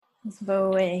אז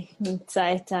בואו נמצא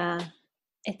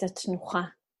את התנוחה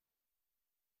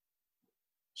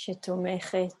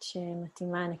שתומכת,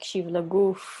 שמתאימה, נקשיב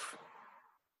לגוף.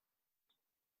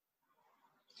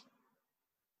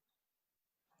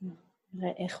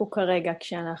 נראה איך הוא כרגע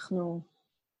כשאנחנו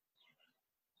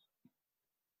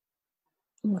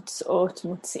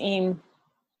מוצאים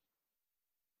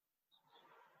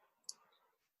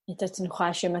את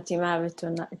התנוחה שמתאימה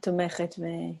ותומכת,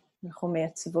 ואנחנו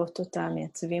מייצבות אותה,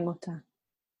 מייצבים אותה.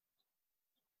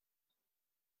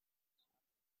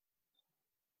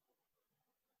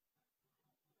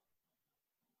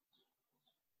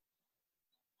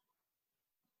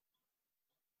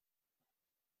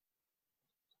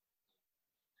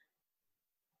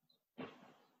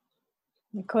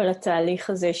 וכל התהליך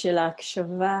הזה של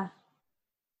ההקשבה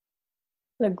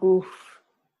לגוף,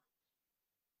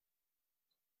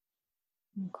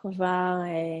 כבר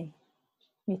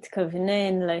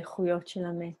מתכוונן לאיכויות של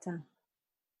המטה.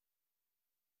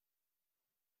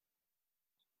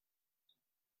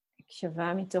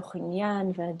 הקשבה מתוך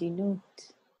עניין ועדינות,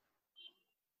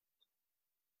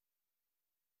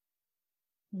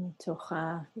 מתוך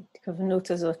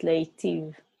ההתכוונות הזאת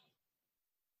להיטיב.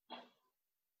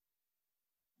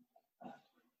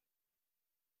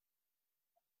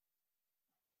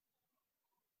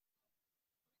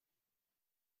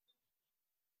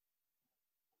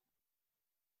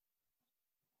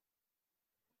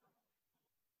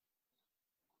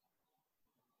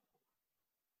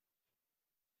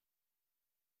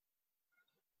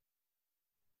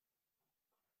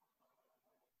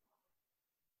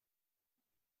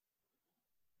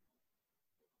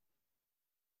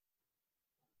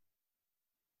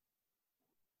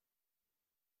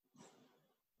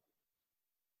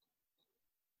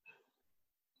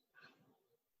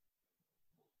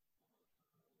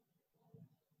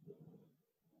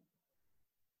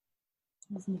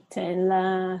 אז ניתן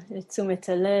לתשומת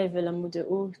הלב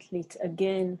ולמודעות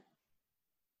להתאגן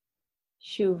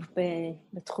שוב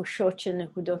בתחושות של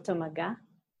נקודות המגע.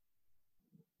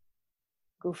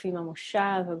 גוף עם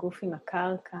המושב, הגוף עם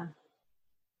הקרקע.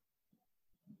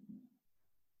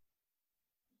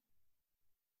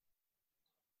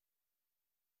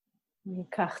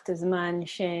 ניקח את הזמן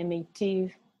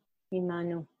שמיטיב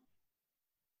עמנו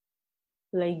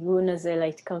לעיגון הזה,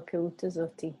 להתקרקעות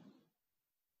הזאת.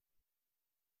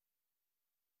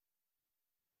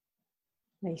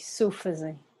 לאיסוף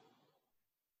הזה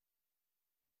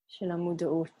של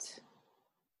המודעות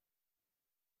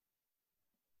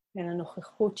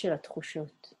ולנוכחות של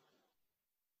התחושות.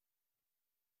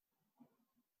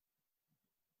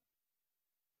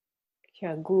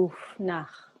 כשהגוף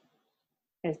נח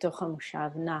אל תוך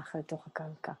המושב, נח אל תוך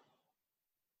הקרקע.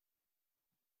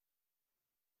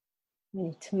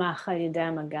 ונתמך על ידי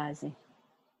המגע הזה.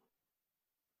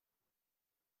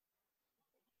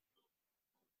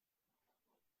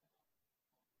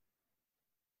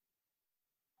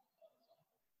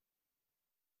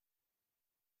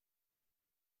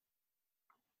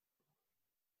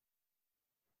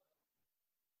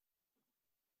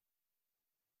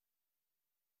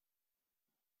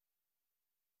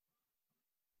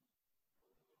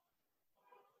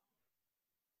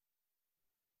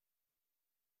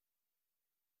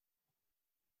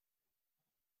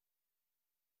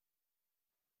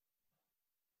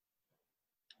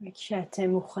 וכשאתם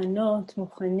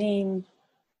מוכנים,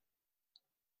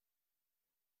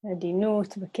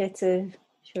 עדינות בקצב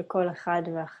של כל אחד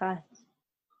ואחת.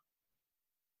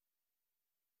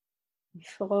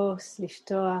 לפרוס,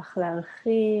 לפתוח,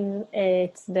 להרחיב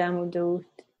את שדה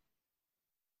המודעות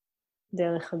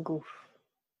דרך הגוף.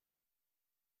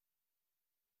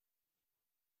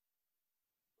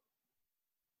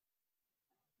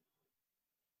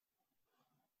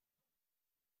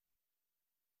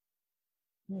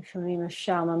 לפעמים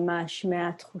אפשר ממש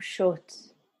מהתחושות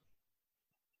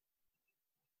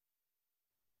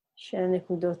של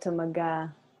נקודות המגע,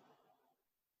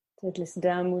 לתת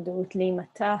לשדה המודעות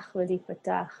להימתח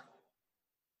ולהיפתח.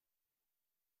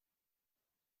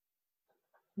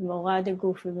 במורד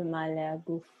הגוף ובמעלה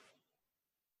הגוף.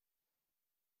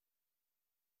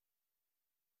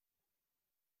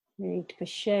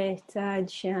 ולהתפשט עד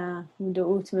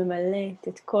שהמודעות ממלאת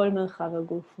את כל מרחב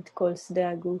הגוף, את כל שדה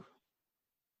הגוף.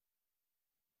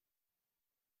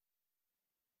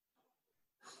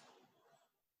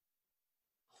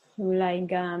 ואולי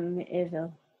גם מעבר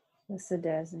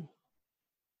לשדה הזה,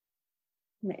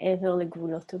 מעבר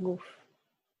לגבולות הגוף.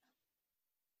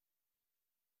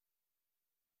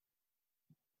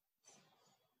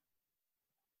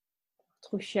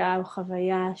 תחושה או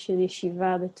חוויה של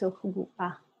ישיבה בתוך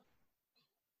בועה.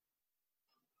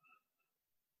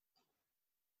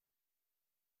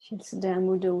 של שדה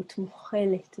המודעות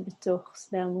מוכלת בתוך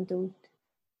שדה המודעות.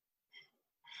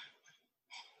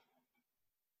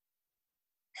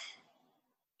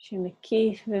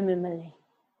 שמקיף וממלא.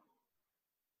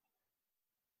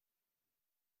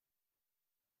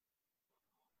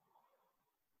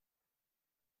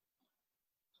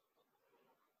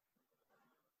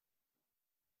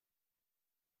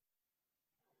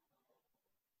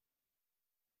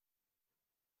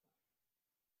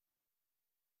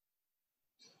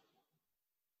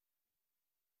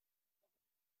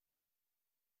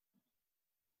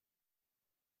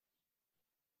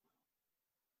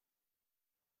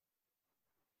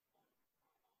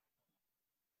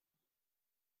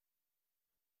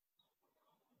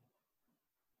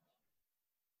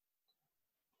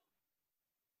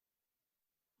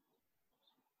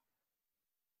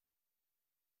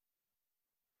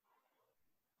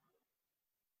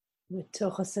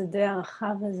 בתוך השדה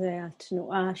הרחב הזה,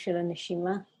 התנועה של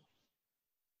הנשימה,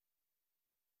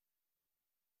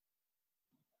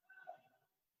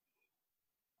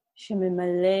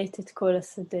 שממלאת את כל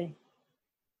השדה,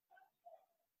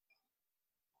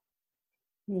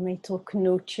 עם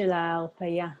ההתרוקנות של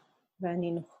ההרפיה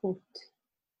והנינוחות,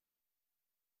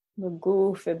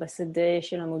 בגוף ובשדה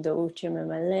של המודעות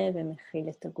שממלא ומכיל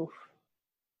את הגוף.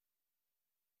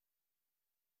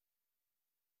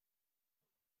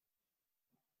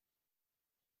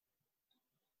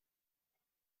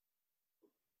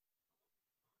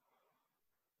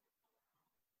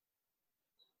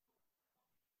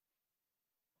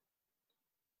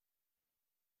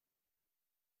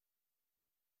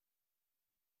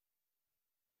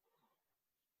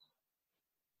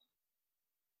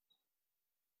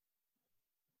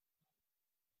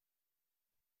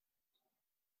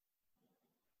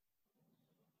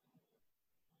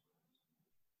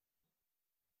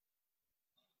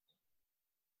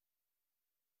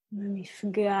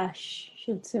 המפגש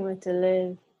של תשומת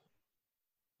הלב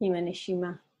עם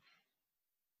הנשימה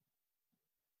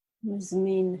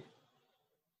מזמין,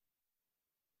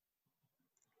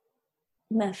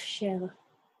 מאפשר,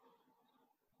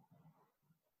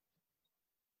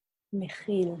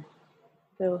 מכיל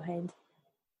ואוהד.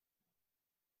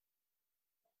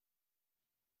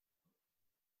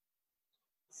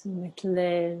 תשומת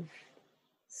לב,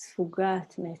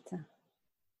 ספוגת מטה,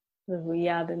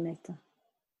 רוויה במטה,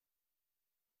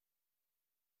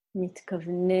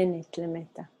 מתכווננת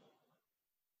למטה.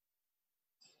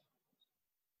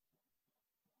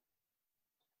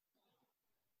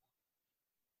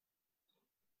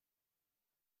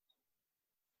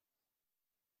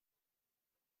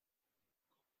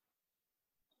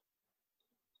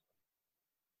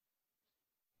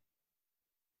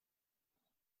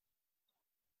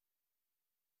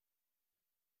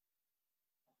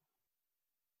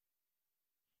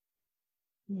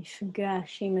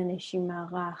 נפגש עם הנשימה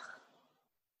רך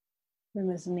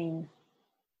ומזמין.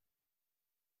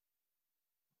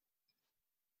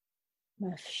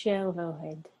 מאפשר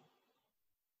ואוהד.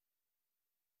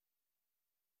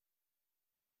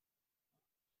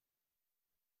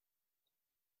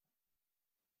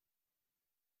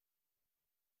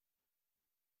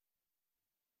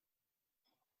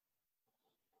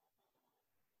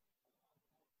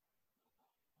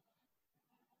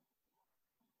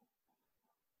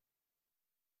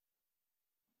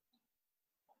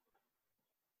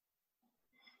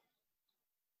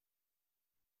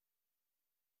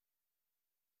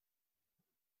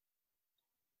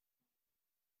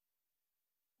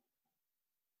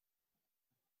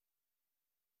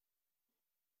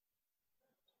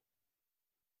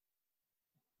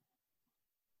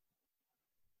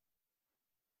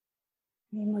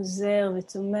 אם עוזר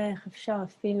ותומך, אפשר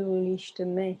אפילו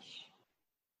להשתמש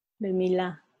במילה,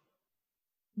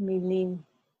 מילים,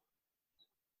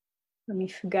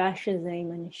 במפגש הזה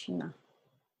עם הנשימה.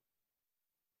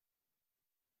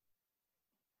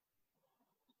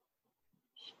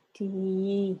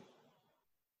 שתהיי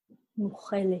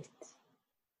מוכלת.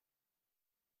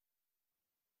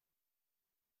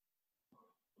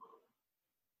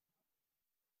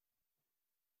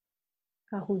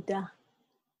 אהודה.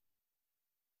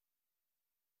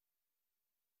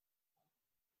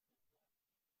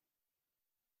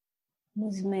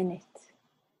 מוזמנת.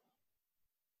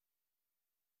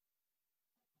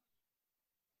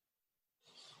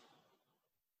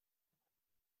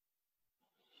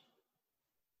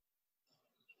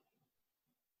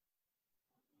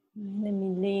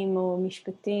 למילים או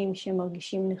משפטים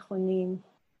שמרגישים נכונים,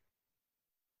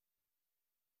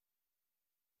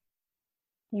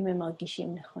 אם הם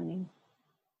מרגישים נכונים.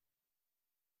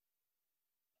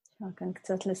 אפשר כאן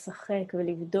קצת לשחק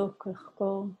ולבדוק,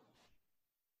 לחקור.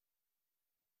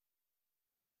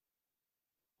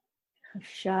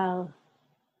 אפשר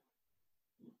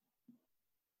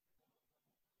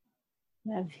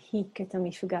להבהיק את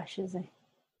המפגש הזה,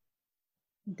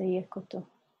 לדייק אותו.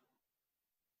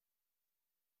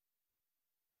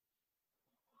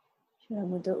 של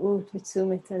המודעות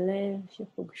ותשומת הלב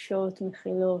שפוגשות,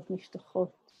 מכילות,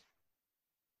 נפתחות.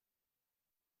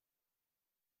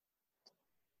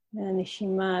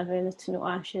 והנשימה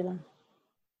ולתנועה שלה.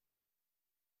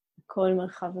 בכל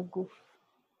מרחב הגוף.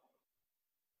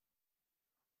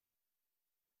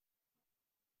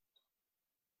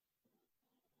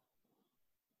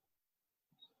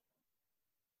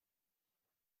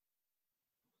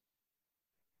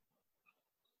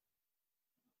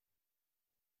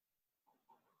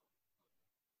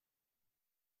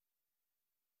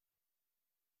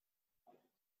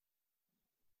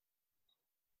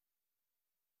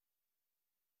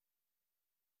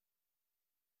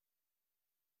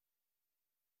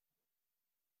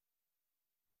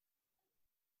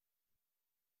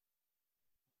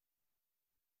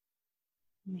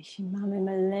 נשימה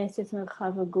ממלאת את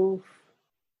מרחב הגוף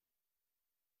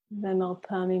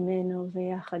ומרפה ממנו,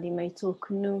 ויחד עם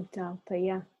ההתרוקנות,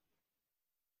 ההרפיה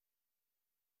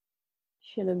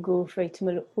של הגוף,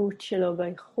 ההתמלאות שלו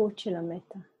באיכות של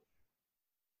המטה.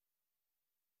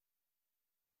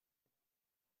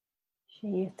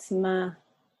 שהיא עצמה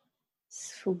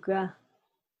ספוגה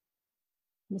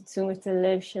בתשומת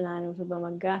הלב שלנו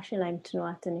ובמגע שלה עם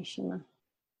תנועת הנשימה.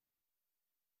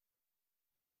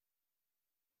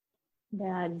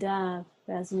 באהדה,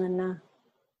 בהזמנה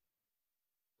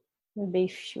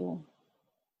ובאפשור.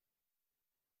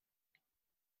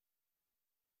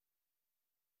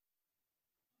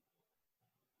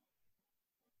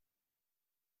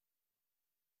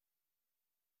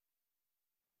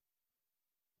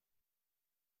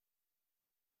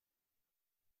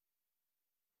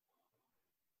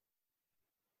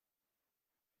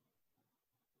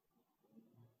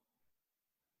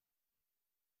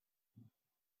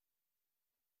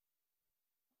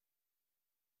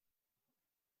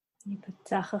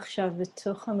 ניפתח עכשיו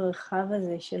בתוך המרחב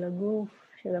הזה של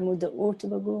הגוף, של המודעות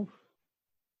בגוף.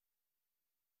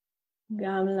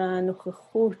 גם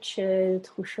לנוכחות של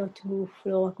תחושות גוף,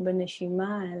 לא רק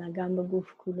בנשימה, אלא גם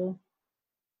בגוף כולו.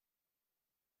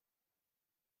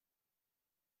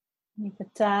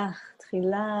 ניפתח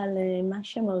תחילה למה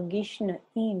שמרגיש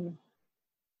נעים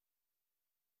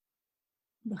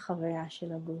בחוויה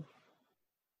של הגוף.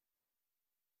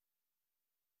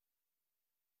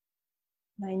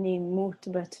 אולי נעימות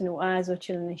בתנועה הזאת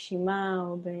של הנשימה,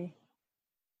 או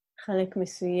בחלק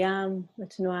מסוים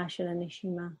בתנועה של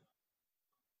הנשימה.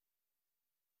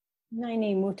 אולי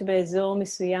נעימות באזור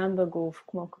מסוים בגוף,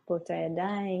 כמו כפות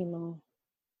הידיים או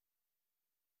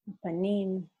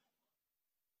הפנים.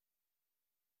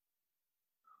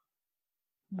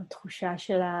 בתחושה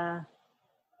של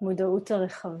המודעות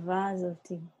הרחבה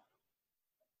הזאת,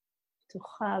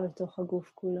 פתוחה בתוך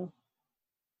הגוף כולו.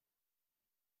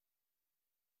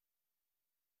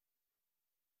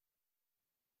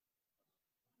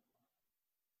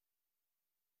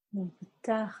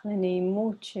 נפתח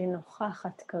לנעימות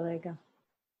שנוכחת כרגע.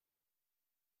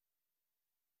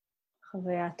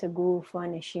 חוויית הגוף או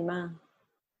הנשימה.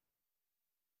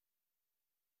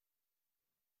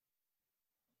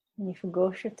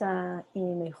 נפגוש אותה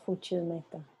עם איכות של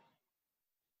מטה.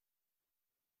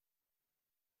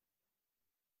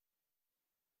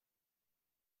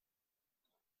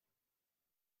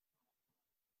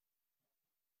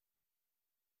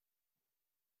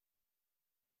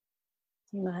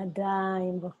 עם אהדה,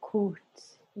 עם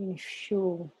רכות, עם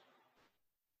אפשור.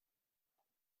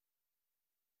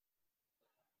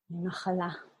 עם הכלה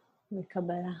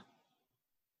וקבלה.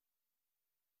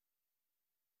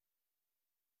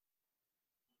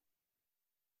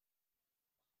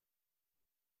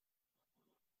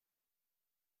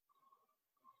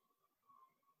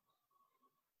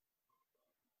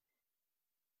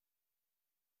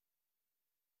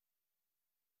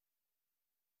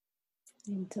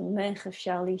 אם תומך,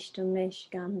 אפשר להשתמש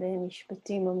גם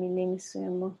במשפטים או מילים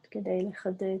מסוימות כדי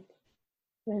לחדד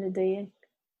ולדייק.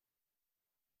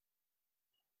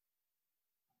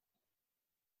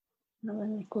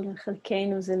 אבל לכל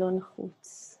חלקנו זה לא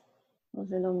נחוץ, או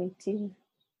זה לא מיטיב.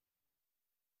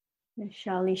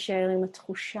 אפשר להישאר עם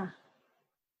התחושה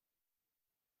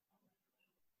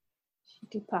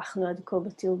שטיפחנו עד כה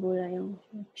בתרגול היום.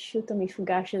 פשוט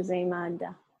המפגש הזה עם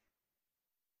האהדה.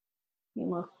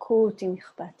 עם רכות, עם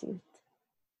אכפתיות.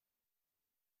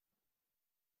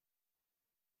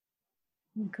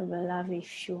 עם קבלה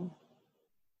ואפשור.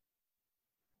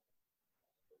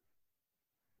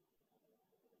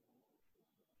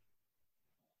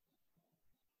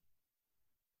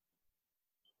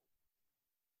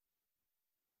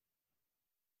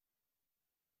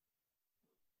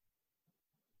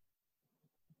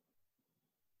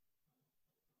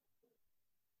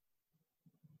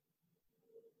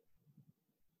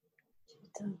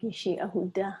 תרגישי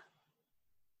אהודה.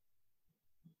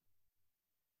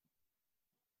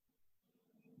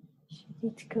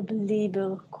 שתתקבלי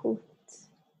ברכות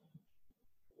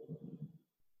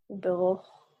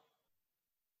וברוך.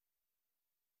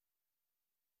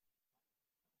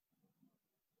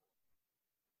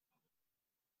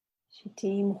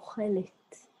 שתהיי מוכלת.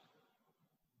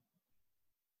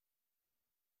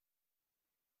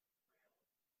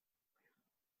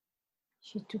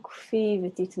 שתוקפי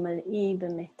ותתמלאי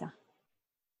במתע.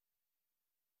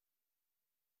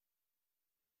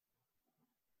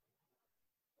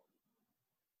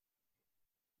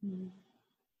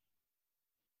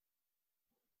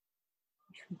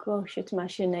 לפגוש את מה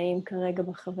שנעים כרגע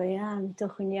בחוויה,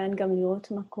 מתוך עניין גם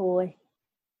לראות מה קורה.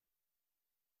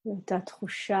 לאותה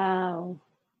תחושה או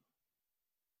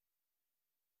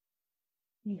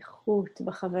איכות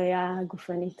בחוויה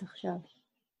הגופנית עכשיו,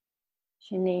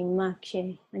 שנעימה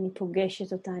כשאני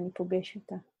פוגשת אותה, אני פוגש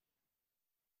אותה.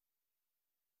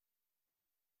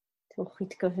 תוך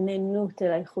התכווננות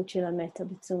אל האיכות של המתע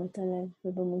בתשומת הלב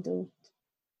ובמודעות.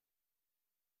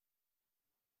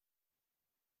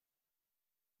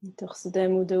 מתוך שדה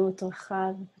מודעות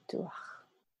רחב ופתוח.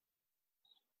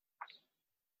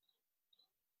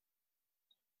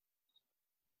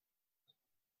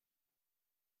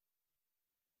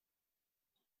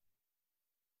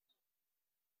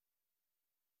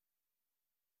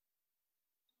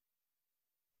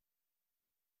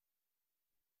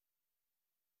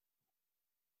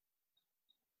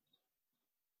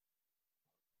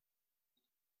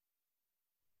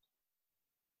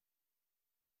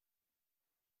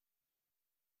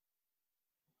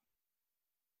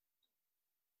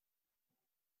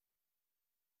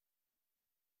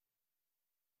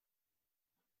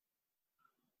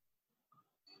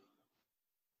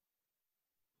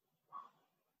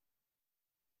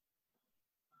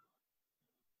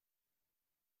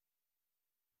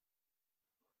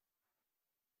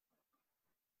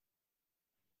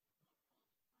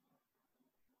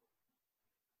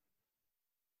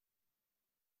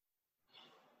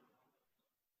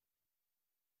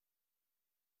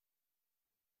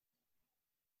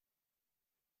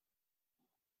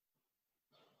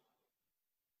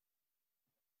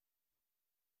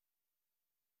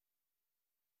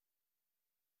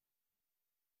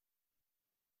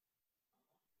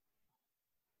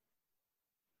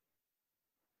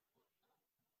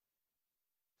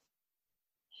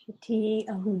 שתהיי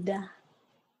אהודה.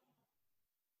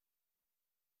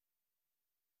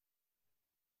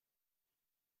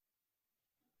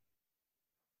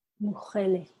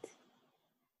 מוכלת.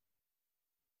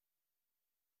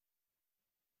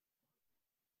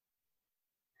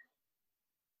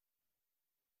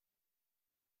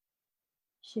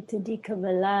 שתדעי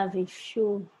קבלה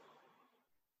ואפשור.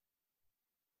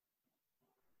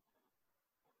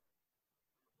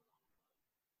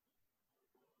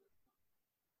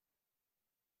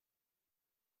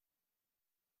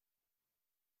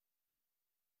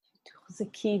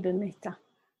 שתוחזקי במתע.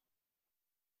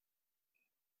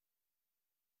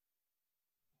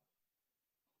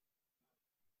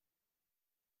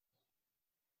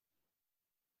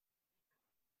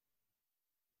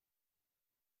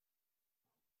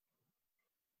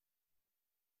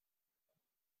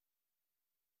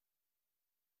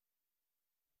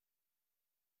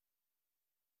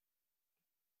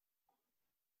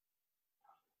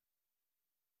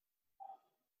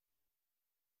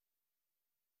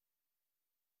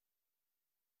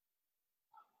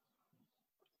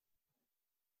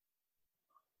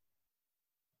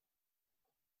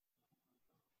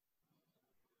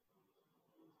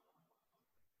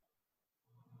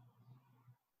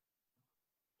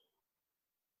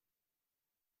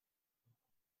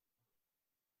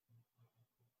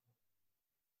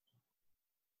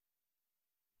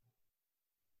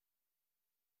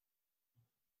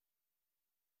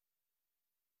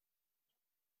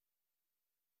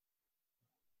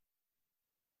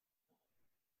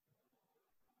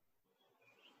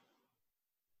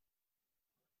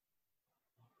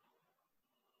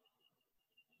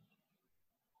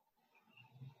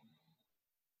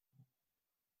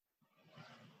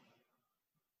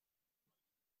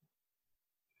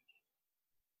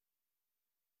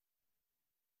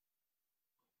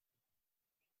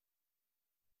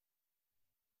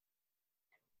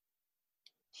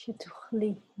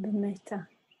 שתוכלי במתע.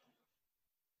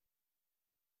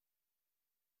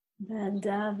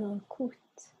 באהדה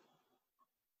ורכות.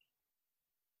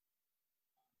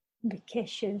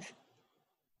 בקשב.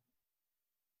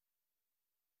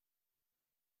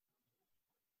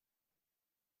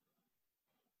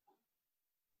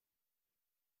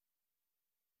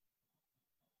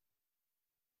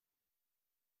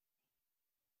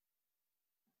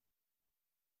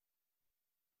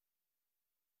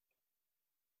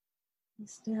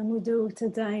 שדה המודעות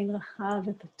עדיין רחב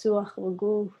ופתוח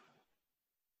בגוף.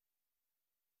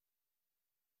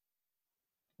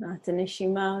 תנועת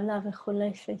הנשימה עולה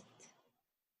וחולפת.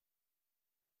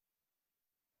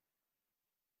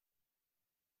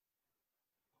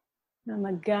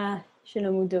 המגע של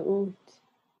המודעות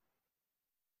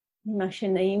ממה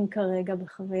שנעים כרגע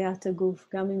בחוויית הגוף,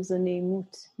 גם אם זו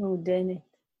נעימות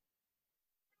מעודנת.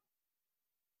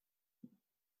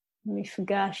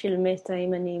 מפגש של מטה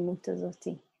עם הנעימות הזאת.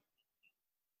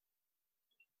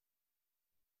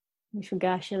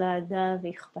 מפגש של אהדה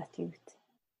ואכפתיות.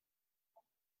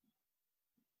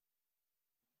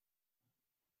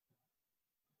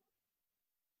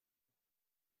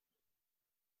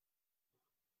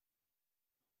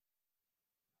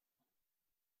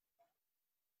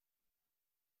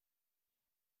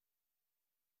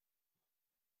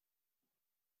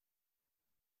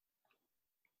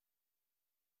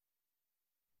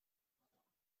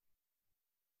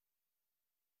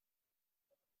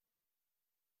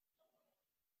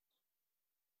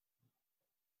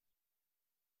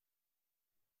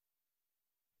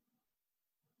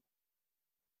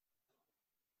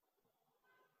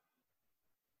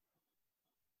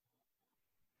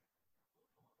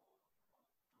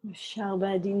 אפשר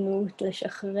בעדינות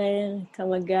לשחרר את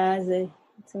המגע הזה,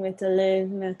 תשומת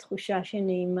הלב מהתחושה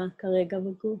שנעימה כרגע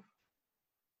בגוף.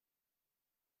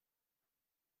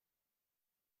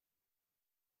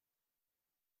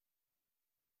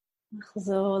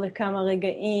 נחזור לכמה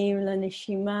רגעים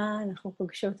לנשימה, אנחנו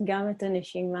פוגשות גם את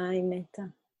הנשימה עם מטה.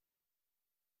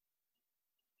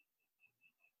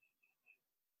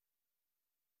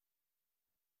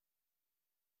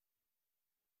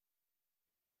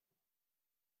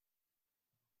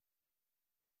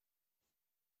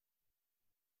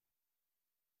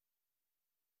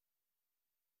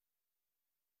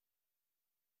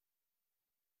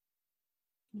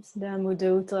 שדה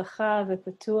המודעות רחב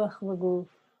ופתוח בגוף.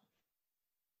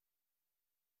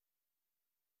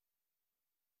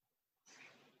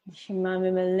 נשימה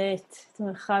ממלאת את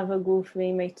מרחב הגוף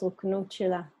ועם ההתרוקנות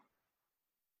שלה.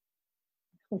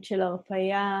 איכות של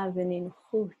הרפאיה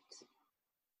ונינוחות.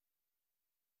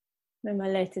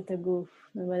 ממלאת את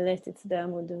הגוף, ממלאת את שדה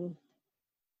המודעות.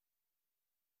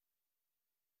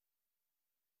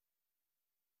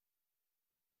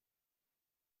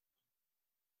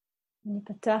 אני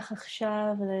פתח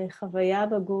עכשיו לחוויה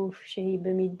בגוף שהיא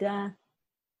במידה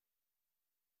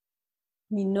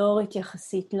מינורית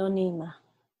יחסית, לא נעימה.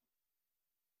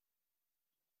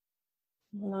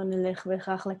 לא נלך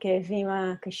בהכרח לכאבים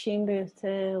הקשים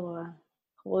ביותר או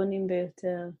הכרוניים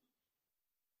ביותר.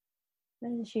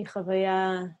 איזושהי חוויה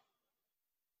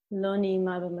לא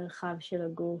נעימה במרחב של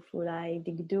הגוף, אולי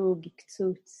דגדוג,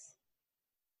 קצוץ.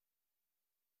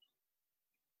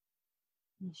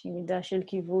 איזושהי מידה של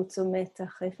קיבוץ או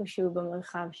מתח איפשהו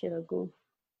במרחב של הגוף.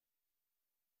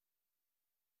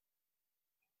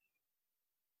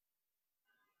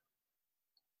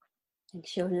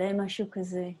 כשעולה משהו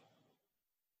כזה,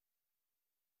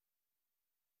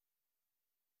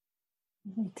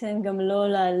 ניתן גם לא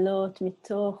לעלות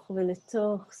מתוך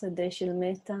ולתוך שדה של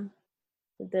מטה,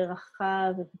 שדה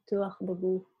רחב ופתוח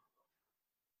בגוף.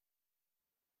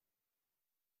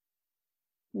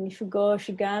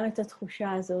 נפגוש גם את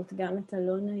התחושה הזאת, גם את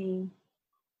הלא נעים,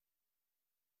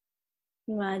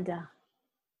 עם אהדה,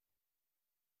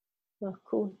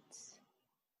 רכות,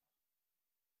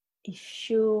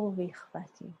 אפשור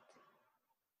ואכפתיות.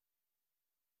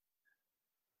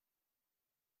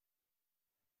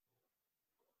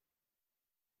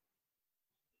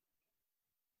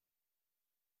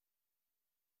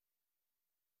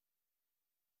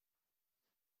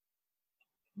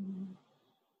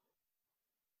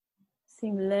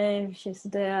 שים לב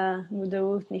ששדה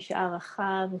המודעות נשאר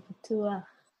רחב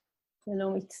ופתוח,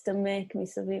 ולא מצטמק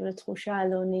מסביב לתחושה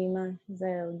הלא נעימה, זה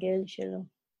ההרגל שלו.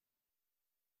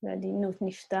 בעדינות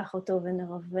נפתח אותו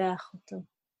ונרווח אותו.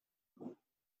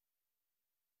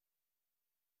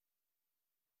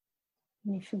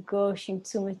 נפגוש עם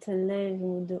תשומת הלב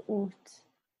ומודעות,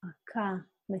 רכה,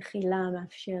 מכילה,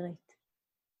 מאפשרת.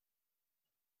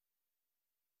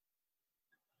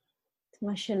 את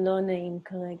מה שלא נעים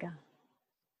כרגע.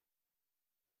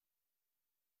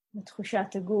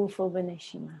 בתחושת הגוף או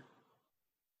בנשימה.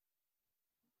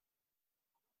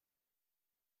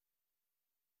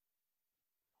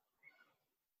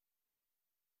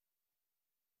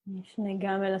 נפנה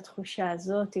גם אל התחושה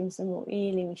הזאת, אם זה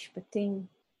מועיל, עם משפטים.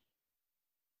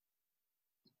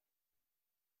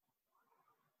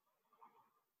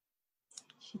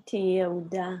 שתהיה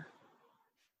אהודה,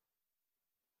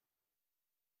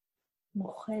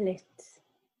 מוכלת.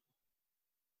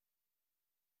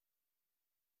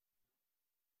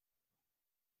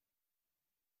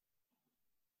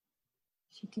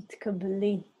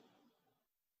 שתתקבלי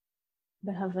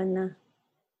בהבנה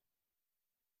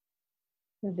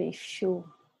ובאפשור.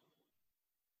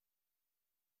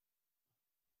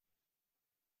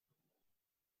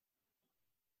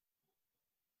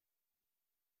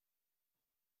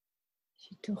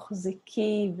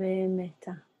 שתוחזקי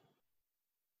במתח.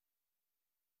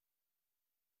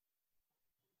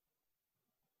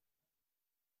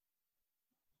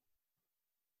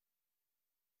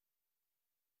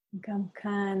 גם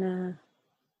כאן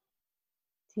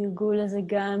התרגול הזה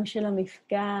גם של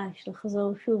המפגש,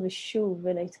 לחזור שוב ושוב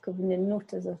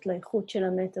ולהתכווננות הזאת, לאיכות של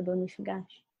המתח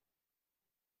במפגש.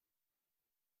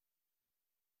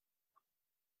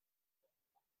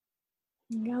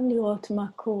 גם לראות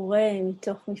מה קורה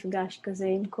מתוך מפגש כזה,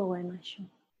 אם קורה משהו.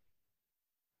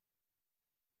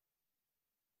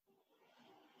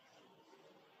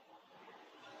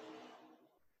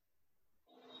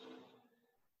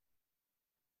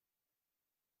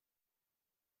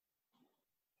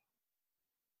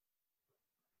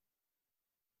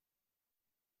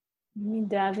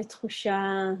 מידה ותחושה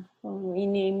או אי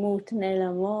נעימות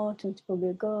נעלמות,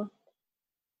 מתפוגגות.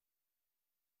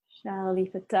 אפשר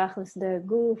להיפתח לשדה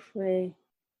הגוף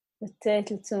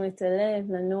ולתת לתשומת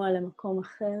הלב, לנוע למקום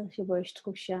אחר שבו יש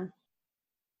תחושה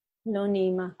לא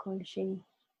נעימה כלשהי.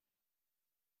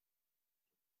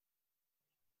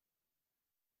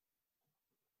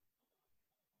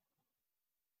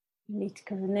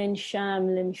 להתכוונן שם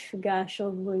למפגש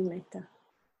רווי מתח.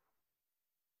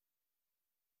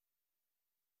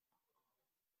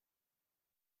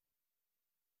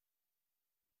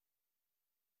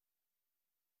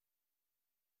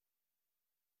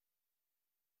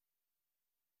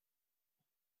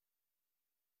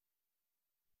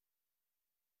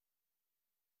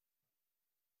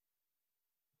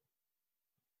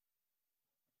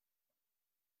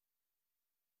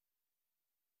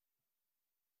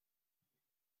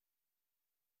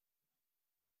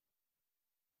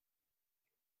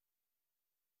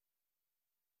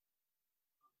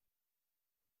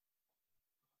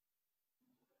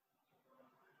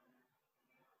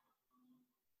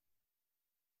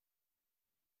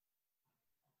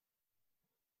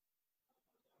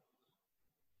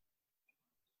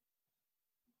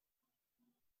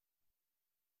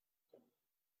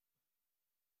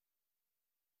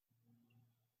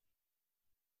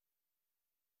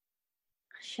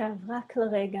 עכשיו רק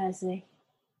לרגע הזה,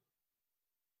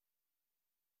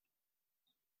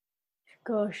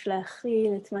 לפגוש,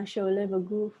 להכיל את מה שעולה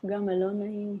בגוף, גם הלא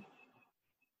נעים,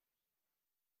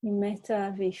 עם מתח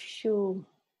ואפשור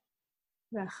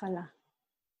והכלה.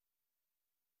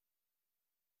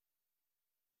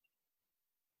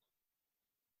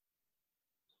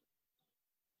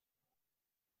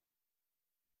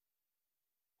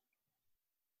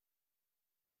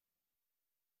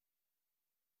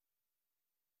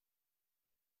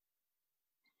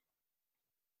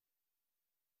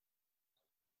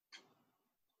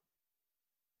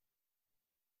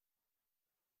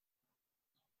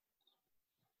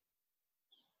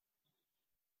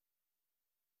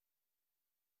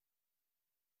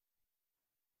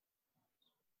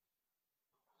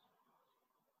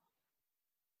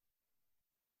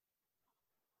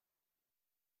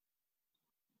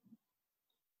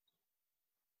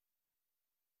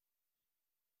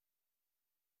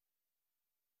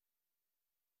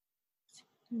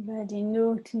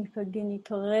 בעדינות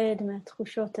ניפרד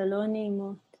מהתחושות הלא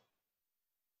נעימות.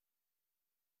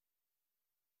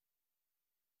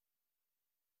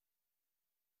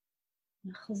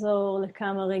 נחזור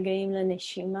לכמה רגעים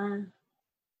לנשימה.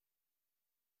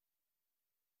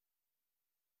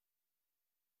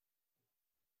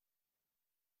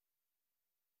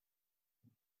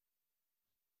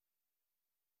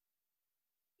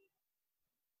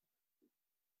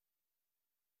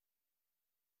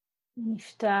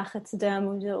 נפתח את שדה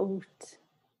המודעות.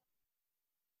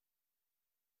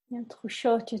 עם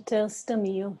תחושות יותר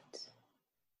סתמיות,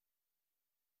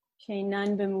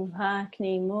 שאינן במובהק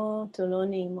נעימות או לא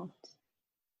נעימות.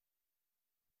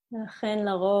 ולכן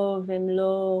לרוב הן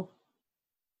לא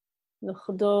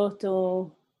לוכדות או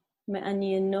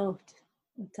מעניינות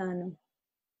אותנו.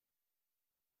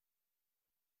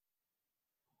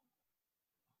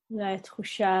 אולי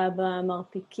התחושה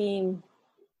במרפיקים,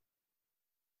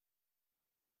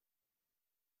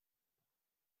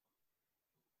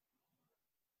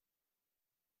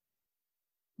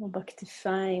 או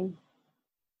בכתפיים,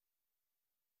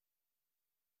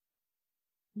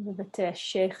 בבתי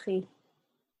השחי.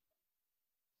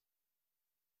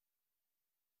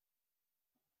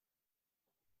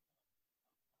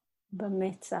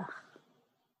 במצח.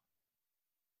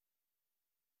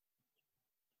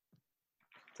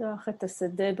 לפתוח את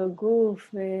השדה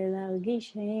בגוף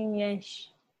ולהרגיש האם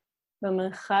יש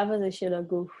במרחב הזה של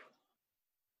הגוף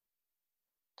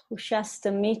תחושה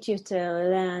סתמית יותר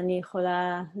אליה אני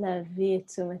יכולה להביא את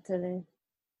תשומת הלב.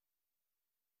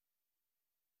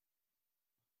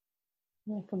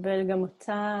 לקבל גם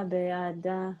אותה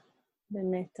באהדה,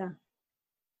 במתע,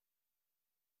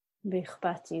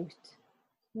 באכפתיות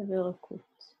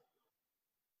וברכות.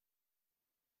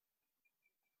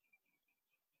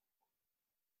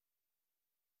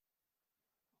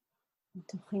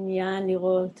 מתוך עניין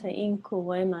לראות האם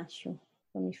קורה משהו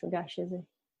במפגש הזה.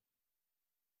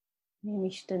 האם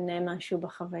משתנה משהו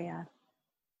בחוויה.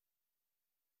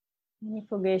 אני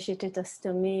פוגשת את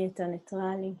הסתמי, את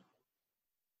הניטרלי,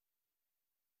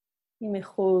 עם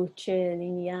איכות של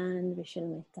עניין ושל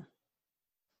מתע.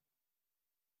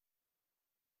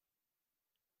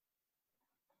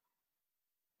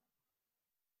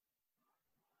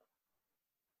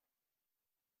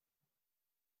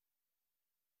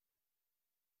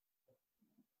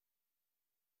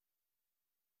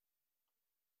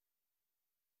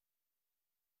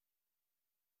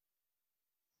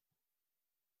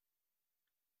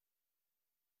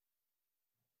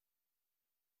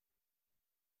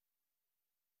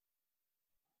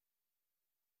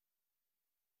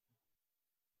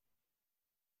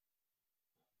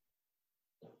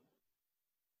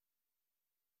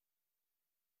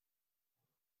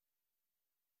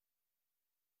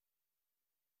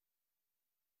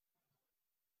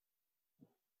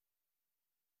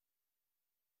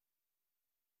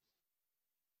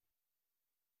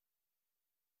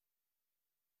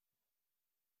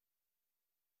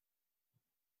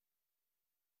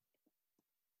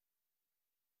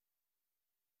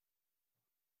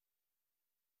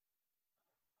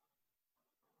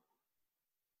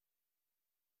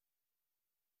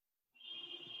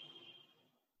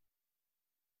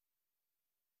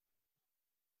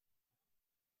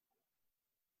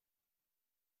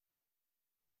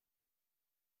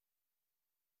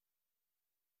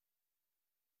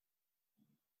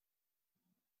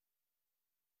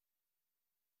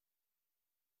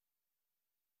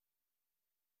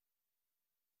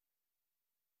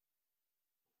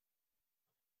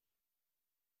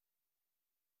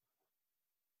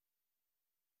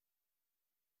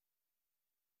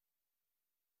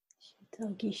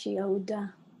 תרגישי אהודה.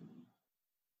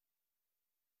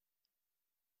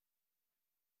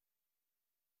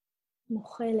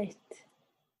 מוכלת.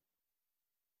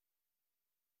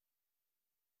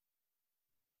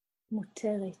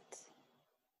 מותרת.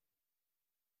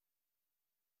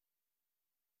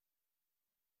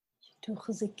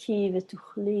 שתוחזקי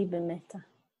ותוכלי במתע.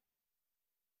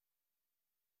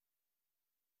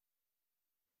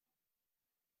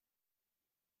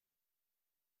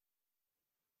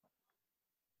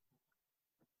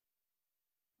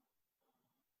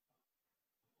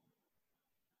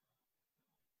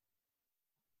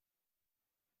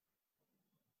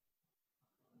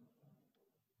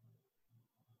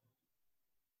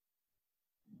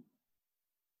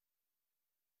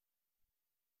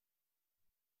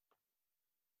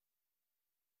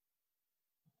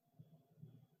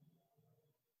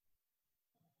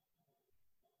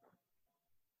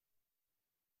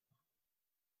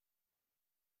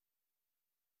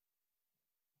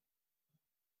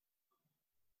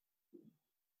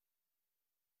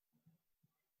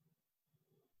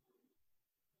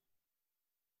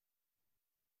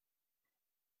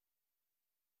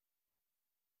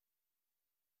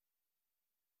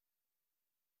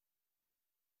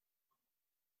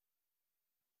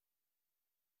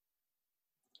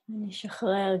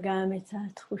 ונשחרר גם את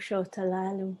התחושות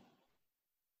הללו.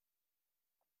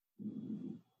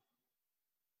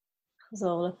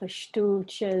 נחזור לפשטות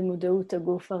של מודעות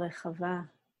הגוף הרחבה,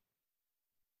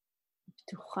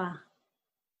 פתוחה,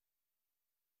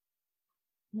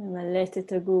 ממלאת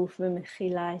את הגוף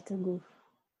ומכילה את הגוף.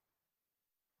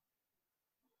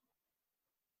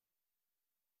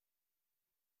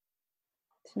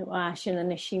 תנועה של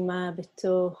הנשימה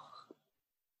בתוך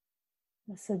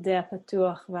השדה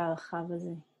הפתוח והרחב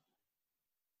הזה.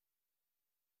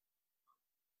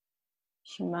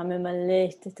 נשימה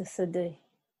ממלאת את השדה.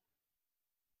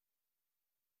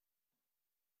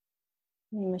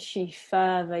 עם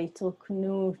השאיפה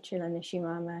וההתרוקנות של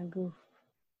הנשימה מהגוף.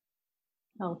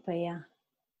 הרפיה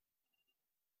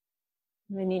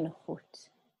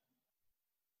ונינוחות.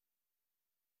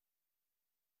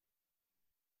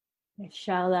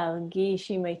 אפשר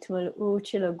להרגיש עם ההתמלאות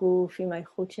של הגוף, עם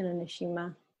האיכות של הנשימה.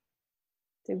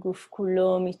 את הגוף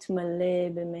כולו מתמלא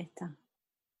במתע.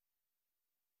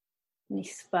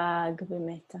 נספג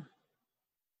במתע.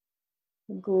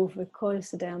 הגוף וכל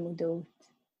שדה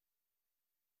המודעות.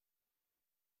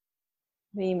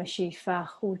 ועם השאיפה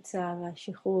החוצה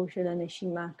והשחרור של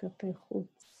הנשימה כלפי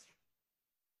חוץ.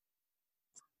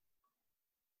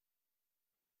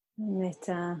 באמת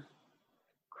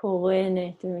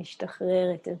קורנת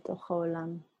ומשתחררת אל תוך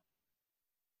העולם.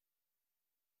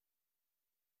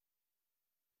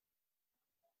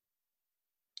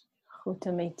 החוט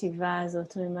המיטיבה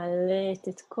הזאת ממלאת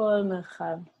את כל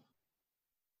מרחב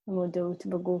המודעות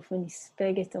בגוף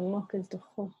ונספגת עמוק אל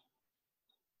תוכו.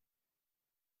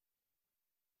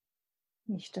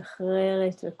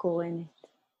 משתחררת וקורנת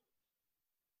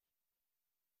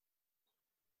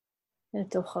אל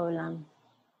תוך העולם.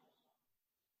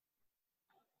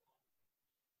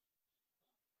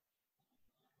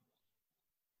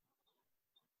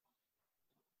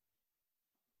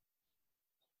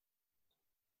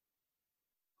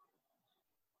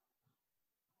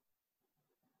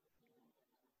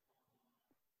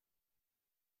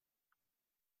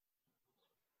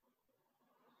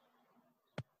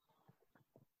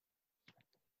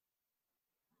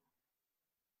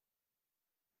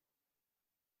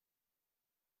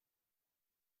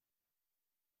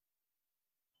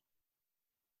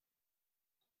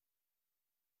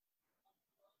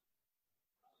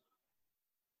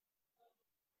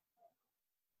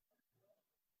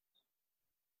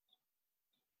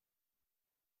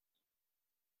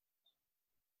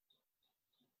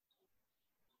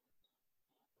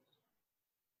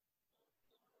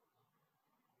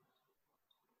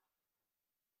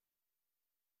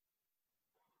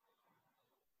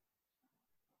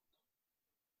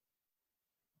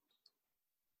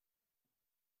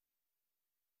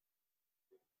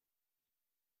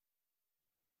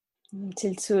 עם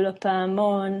צלצול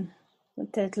הפעמון,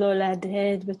 לתת לו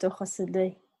להדהד בתוך השדה.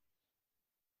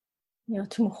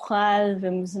 להיות מוכל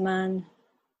ומוזמן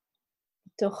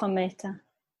בתוך המטה.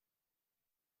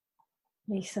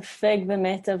 להיספג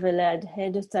במטה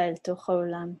ולהדהד אותה אל תוך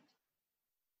העולם.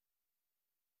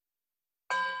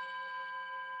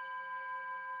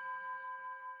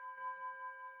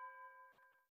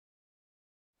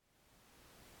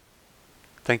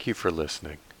 Thank you for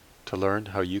listening. To learn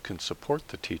how you can support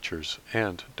the teachers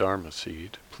and Dharma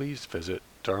Seed, please visit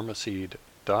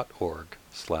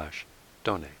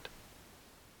dharmaseed.org/donate.